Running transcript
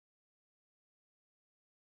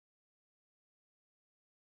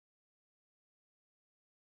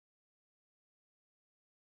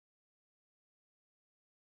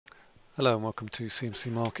Hello and welcome to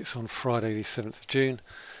CMC Markets on Friday the 7th of June,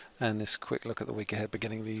 and this quick look at the week ahead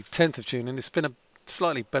beginning the 10th of June. And it's been a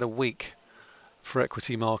slightly better week for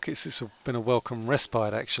equity markets. It's been a welcome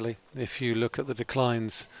respite actually. If you look at the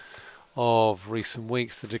declines of recent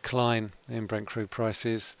weeks, the decline in Brent crude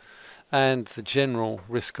prices and the general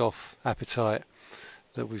risk-off appetite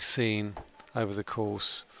that we've seen over the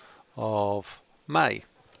course of May.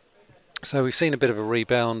 So we've seen a bit of a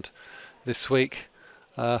rebound this week.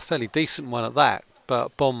 A fairly decent one at that,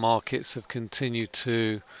 but bond markets have continued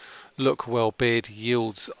to look well bid.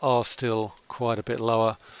 Yields are still quite a bit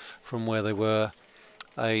lower from where they were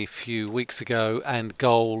a few weeks ago, and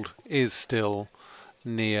gold is still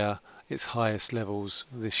near its highest levels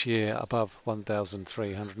this year, above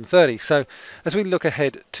 1,330. So as we look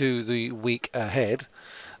ahead to the week ahead,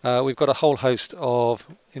 we've got a whole host of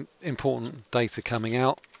important data coming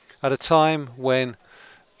out at a time when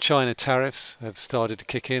China tariffs have started to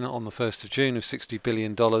kick in on the 1st of June of $60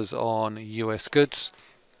 billion on US goods,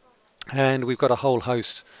 and we've got a whole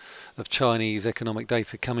host of Chinese economic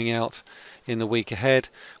data coming out in the week ahead.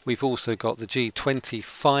 We've also got the G20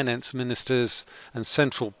 finance ministers and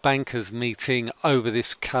central bankers meeting over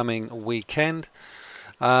this coming weekend,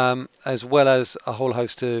 as well as a whole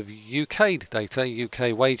host of UK data,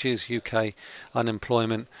 UK wages, UK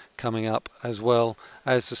unemployment coming up, as well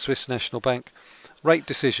as the Swiss National Bank rate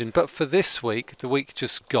decision. But for this week, the week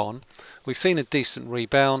just gone, we've seen a decent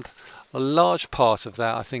rebound. A large part of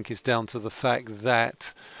that I think is down to the fact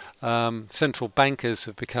that central bankers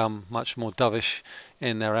have become much more dovish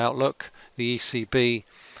in their outlook. The ECB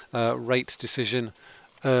rate decision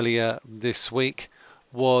earlier this week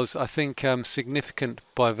was, I think, significant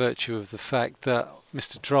by virtue of the fact that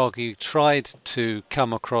Mr. Draghi tried to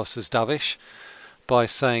come across as dovish by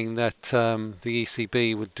saying that the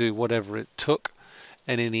ECB would do whatever it took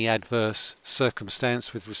in any adverse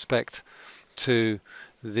circumstance with respect to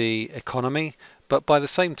the economy, but by the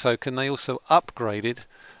same token they also upgraded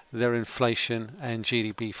their inflation and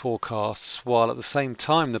GDP forecasts, while at the same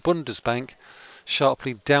time the Bundesbank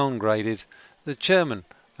sharply downgraded the German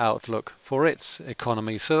outlook for its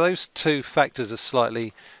economy. So those two factors are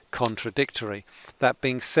slightly contradictory. That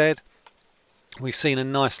being said, we've seen a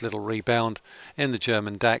nice little rebound in the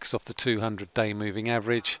German DAX off the 200-day moving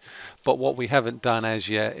average, but what we haven't done as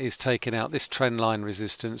yet is taken out this trendline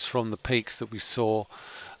resistance from the peaks that we saw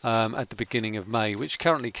at the beginning of May, which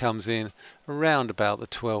currently comes in around about the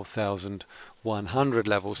 12,100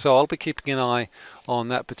 level. So I'll be keeping an eye on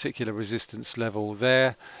that particular resistance level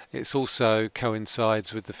there. It's also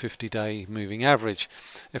coincides with the 50-day moving average.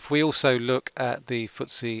 If we also look at the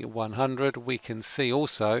FTSE 100, we can see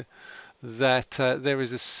also that there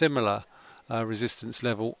is a similar resistance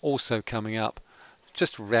level also coming up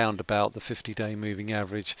just round about the 50-day moving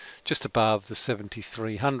average, just above the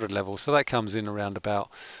 7,300 level. So that comes in around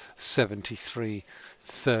about 73.30,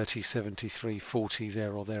 73.40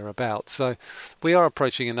 there or thereabouts. So we are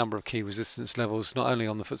approaching a number of key resistance levels, not only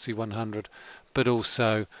on the FTSE 100 but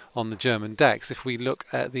also on the German DAX. If we look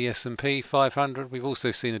at the S&P 500, we've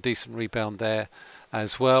also seen a decent rebound there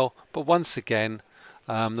as well, but once again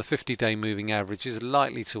the 50-day moving average is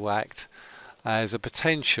likely to act as a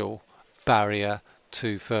potential barrier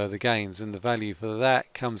to further gains, and the value for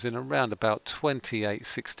that comes in around about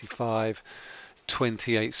 28.65,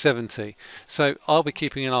 28.70. So I'll be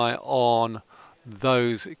keeping an eye on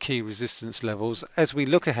those key resistance levels as we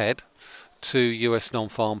look ahead to US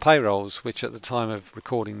non-farm payrolls, which at the time of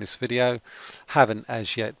recording this video haven't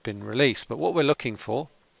as yet been released. But what we're looking for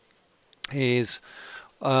is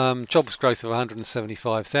jobs growth of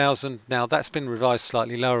 175,000. Now that's been revised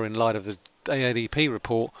slightly lower in light of the ADP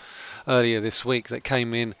report earlier this week that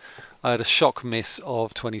came in at a shock miss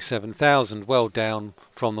of 27,000, well down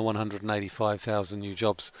from the 185,000 new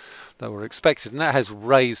jobs that were expected, and that has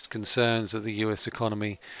raised concerns that the US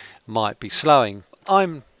economy might be slowing.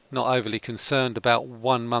 I'm not overly concerned about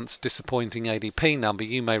 1 month's disappointing ADP number.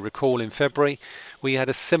 You may recall in February we had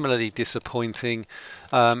a similarly disappointing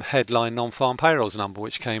headline non-farm payrolls number,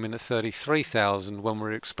 which came in at 33,000 when we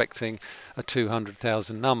were expecting a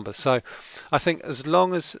 200,000 number. So I think as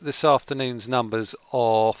long as this afternoon's numbers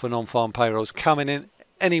for non-farm payrolls coming in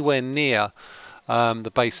anywhere near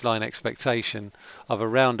the baseline expectation of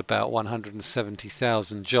around about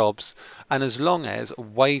 170,000 jobs, and as long as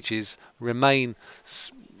wages remain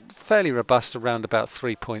fairly robust around about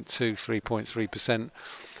 3.2, 3.3%,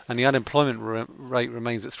 and the unemployment rate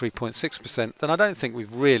remains at 3.6%, then I don't think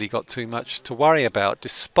we've really got too much to worry about,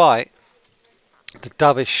 despite the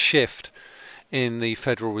dovish shift in the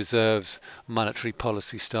Federal Reserve's monetary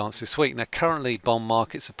policy stance this week. Now currently bond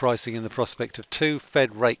markets are pricing in the prospect of 2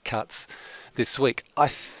 Fed rate cuts this week.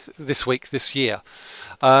 This year.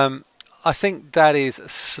 I think that is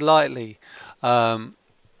slightly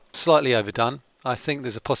overdone. I think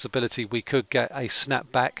there's a possibility we could get a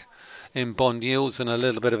snapback in bond yields and a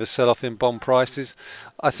little bit of a sell-off in bond prices.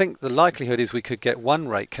 I think the likelihood is we could get one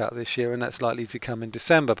rate cut this year, and that's likely to come in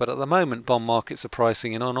December. But at the moment, bond markets are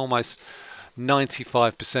pricing in on almost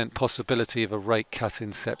 95% possibility of a rate cut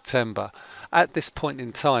in September. At this point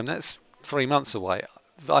in time, that's 3 months away.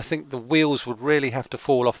 I think the wheels would really have to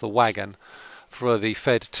fall off the wagon for the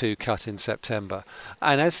Fed to cut in September.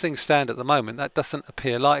 And as things stand at the moment, that doesn't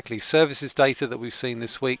appear likely. Services data that we've seen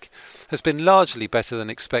this week has been largely better than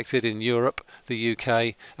expected in Europe, the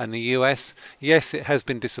UK and the US. Yes, it has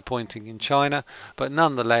been disappointing in China, but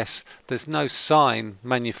nonetheless, there's no sign,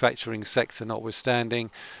 manufacturing sector notwithstanding,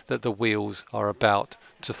 that the wheels are about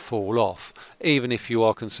to fall off, even if you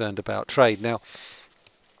are concerned about trade. Now,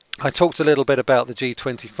 I talked a little bit about the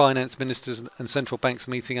G20 finance ministers and central banks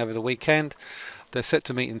meeting over the weekend. They're set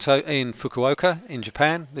to meet in Fukuoka in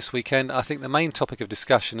Japan this weekend. I think the main topic of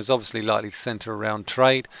discussion is obviously likely to centre around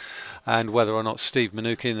trade and whether or not Steve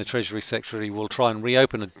Mnuchin, the Treasury Secretary, will try and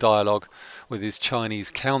reopen a dialogue with his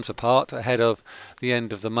Chinese counterpart ahead of the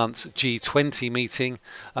end of the month's G20 meeting,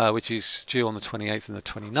 which is due on the 28th and the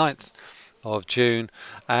 29th. Of June.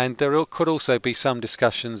 And there could also be some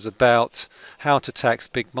discussions about how to tax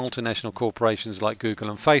big multinational corporations like Google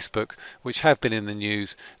and Facebook, which have been in the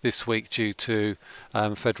news this week due to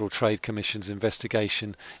Federal Trade Commission's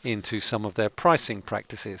investigation into some of their pricing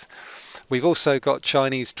practices. We've also got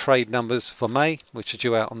Chinese trade numbers for May, which are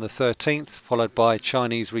due out on the 13th, followed by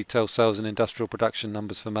Chinese retail sales and industrial production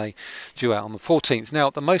numbers for May, due out on the 14th. Now,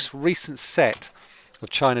 the most recent set of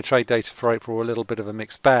China trade data for April were a little bit of a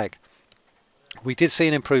mixed bag. We did see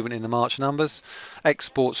an improvement in the March numbers.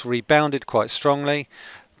 Exports rebounded quite strongly.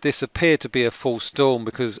 This appeared to be a false dawn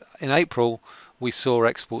because in April we saw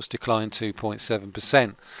exports decline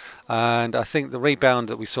 2.7%. And I think the rebound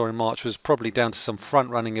that we saw in March was probably down to some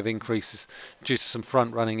front-running of increases, due to some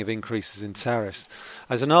front-running of increases in tariffs.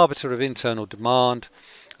 As an arbiter of internal demand,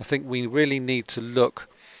 I think we really need to look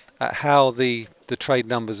at how the trade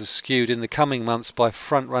numbers are skewed in the coming months by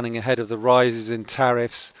front-running ahead of the rises in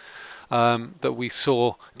tariffs that we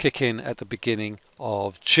saw kick in at the beginning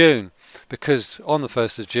of June, because on the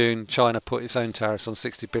 1st of June China put its own tariffs on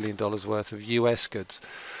 $60 billion worth of US goods.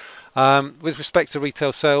 With respect to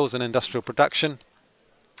retail sales and industrial production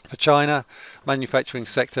for China, manufacturing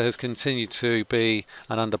sector has continued to be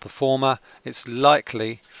an underperformer. It's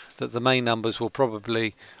likely that the main numbers will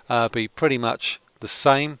probably be pretty much the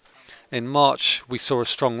same. In March, we saw a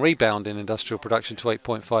strong rebound in industrial production to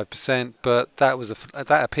 8.5%, but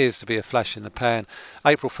that appears to be a flash in the pan.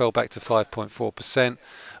 April fell back to 5.4%.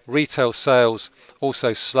 Retail sales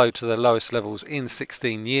also slowed to their lowest levels in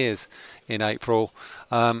 16 years in April.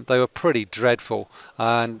 They were pretty dreadful,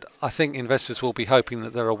 and I think investors will be hoping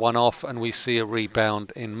that they're a one-off and we see a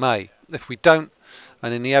rebound in May. If we don't,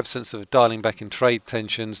 and in the absence of dialing back in trade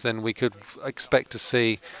tensions, then we could expect to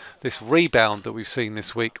see this rebound that we've seen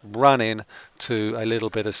this week run in to a little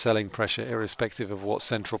bit of selling pressure, irrespective of what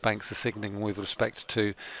central banks are signalling with respect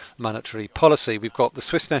to monetary policy. We've got the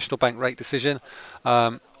Swiss National Bank rate decision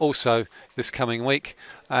also this coming week,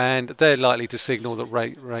 and they're likely to signal that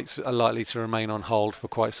rates are likely to remain on hold for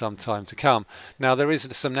quite some time to come. Now, there is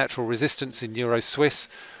some natural resistance in Euro Swiss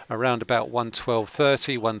around about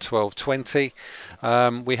 112.30,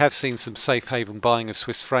 112.20. We have seen some safe haven buying of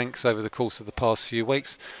Swiss francs over the course of the past few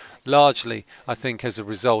weeks, largely I think as a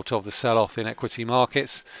result of the sell-off in equity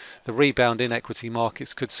markets. The rebound in equity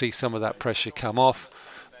markets could see some of that pressure come off,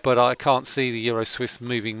 but I can't see the Euro Swiss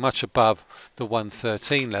moving much above the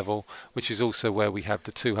 113 level, which is also where we have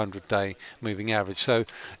the 200-day moving average. So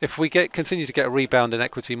if we continue to get a rebound in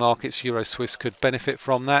equity markets, Euro Swiss could benefit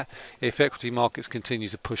from that. If equity markets continue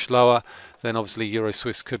to push lower, then obviously Euro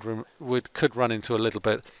Swiss could run into a little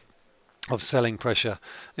bit of selling pressure.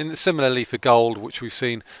 And similarly for gold, which we've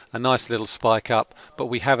seen a nice little spike up, but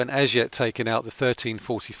we haven't as yet taken out the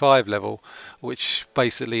 1345 level, which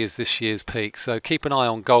basically is this year's peak. So keep an eye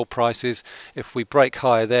on gold prices. If we break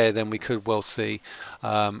higher there, then we could well see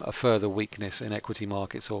a further weakness in equity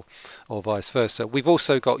markets or vice versa. We've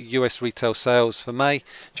also got US retail sales for May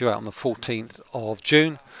due out on the 14th of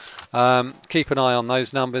June. Keep an eye on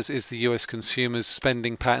those numbers. Is the US consumers'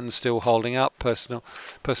 spending pattern still holding up? Personal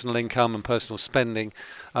income and personal spending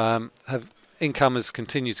income has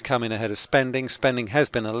continued to come in ahead of spending. Spending has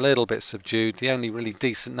been a little bit subdued. The only really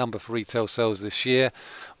decent number for retail sales this year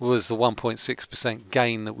was the 1.6%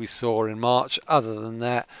 gain that we saw in March. Other than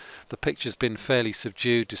that, the picture's been fairly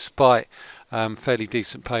subdued despite fairly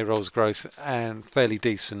decent payrolls growth and fairly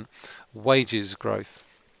decent wages growth.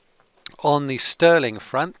 On the sterling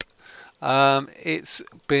front, it's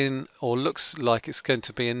been, or looks like it's going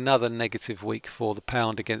to be, another negative week for the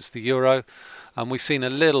pound against the euro. We've seen a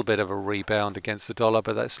little bit of a rebound against the dollar,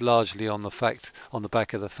 but that's largely on the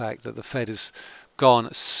back of the fact that the Fed has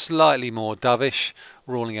gone slightly more dovish,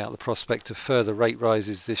 ruling out the prospect of further rate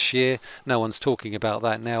rises this year. No one's talking about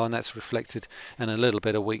that now, and that's reflected in a little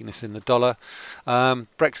bit of weakness in the dollar.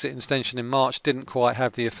 Brexit extension in March didn't quite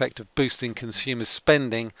have the effect of boosting consumer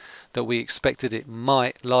spending that we expected it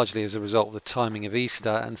might, largely as a result of the timing of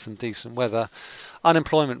Easter and some decent weather.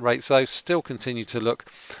 Unemployment rates, though, still continue to look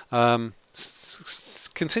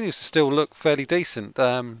continues to still look fairly decent,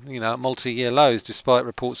 at multi-year lows, despite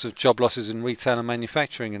reports of job losses in retail and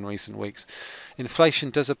manufacturing in recent weeks.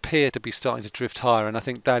 Inflation does appear to be starting to drift higher, and I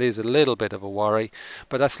think that is a little bit of a worry,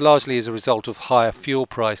 but that's largely as a result of higher fuel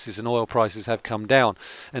prices, and oil prices have come down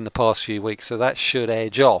in the past few weeks, so that should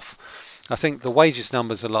edge off. I think the wages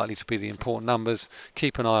numbers are likely to be the important numbers.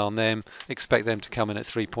 Keep an eye on them. Expect them to come in at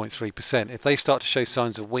 3.3%. If they start to show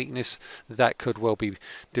signs of weakness, that could well be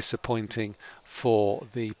disappointing for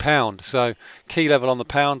the pound. So key level on the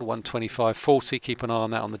pound, 125.40. Keep an eye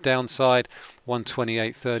on that on the downside.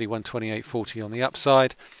 128.30, 128.40 on the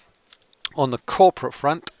upside. On the corporate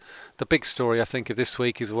front, the big story I think of this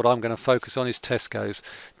week is what I'm going to focus on is Tesco's.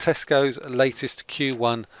 Tesco's latest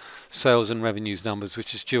Q1 sales and revenues numbers,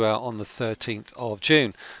 which is due out on the 13th of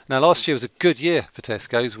June. Now, last year was a good year for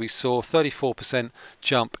Tesco's. We saw a 34%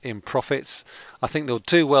 jump in profits. I think they'll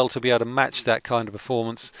do well to be able to match that kind of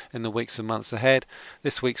performance in the weeks and months ahead.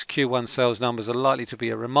 This week's Q1 sales numbers are likely to be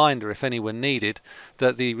a reminder, if any were needed,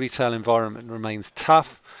 that the retail environment remains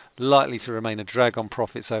tough, likely to remain a drag on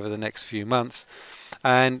profits over the next few months.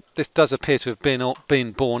 And this does appear to have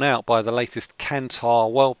been borne out by the latest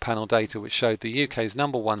Kantar World Panel data, which showed the UK's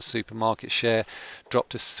 #1 supermarket share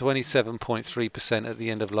dropped to 27.3% at the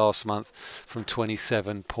end of last month from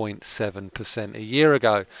 27.7% a year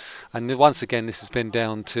ago. And once again, this has been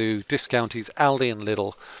down to discounters Aldi and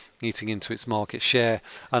Lidl eating into its market share.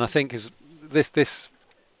 And I think as this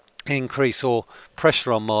increase or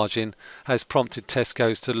pressure on margin has prompted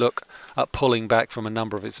Tesco's to look at pulling back from a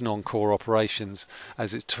number of its non-core operations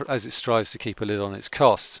as it strives to keep a lid on its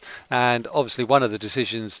costs. And obviously one of the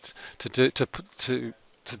decisions to do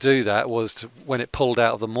that was when it pulled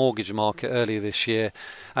out of the mortgage market earlier this year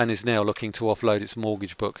and is now looking to offload its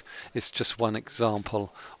mortgage book. It's just one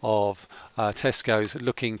example of Tesco's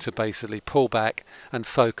looking to basically pull back and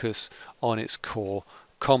focus on its core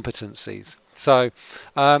competencies. So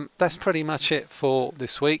that's pretty much it for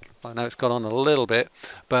this week. I know it's gone on a little bit,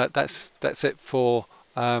 but that's it for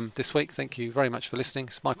this week. Thank you very much for listening.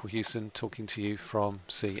 It's Michael Hewson talking to you from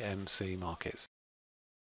CMC Markets.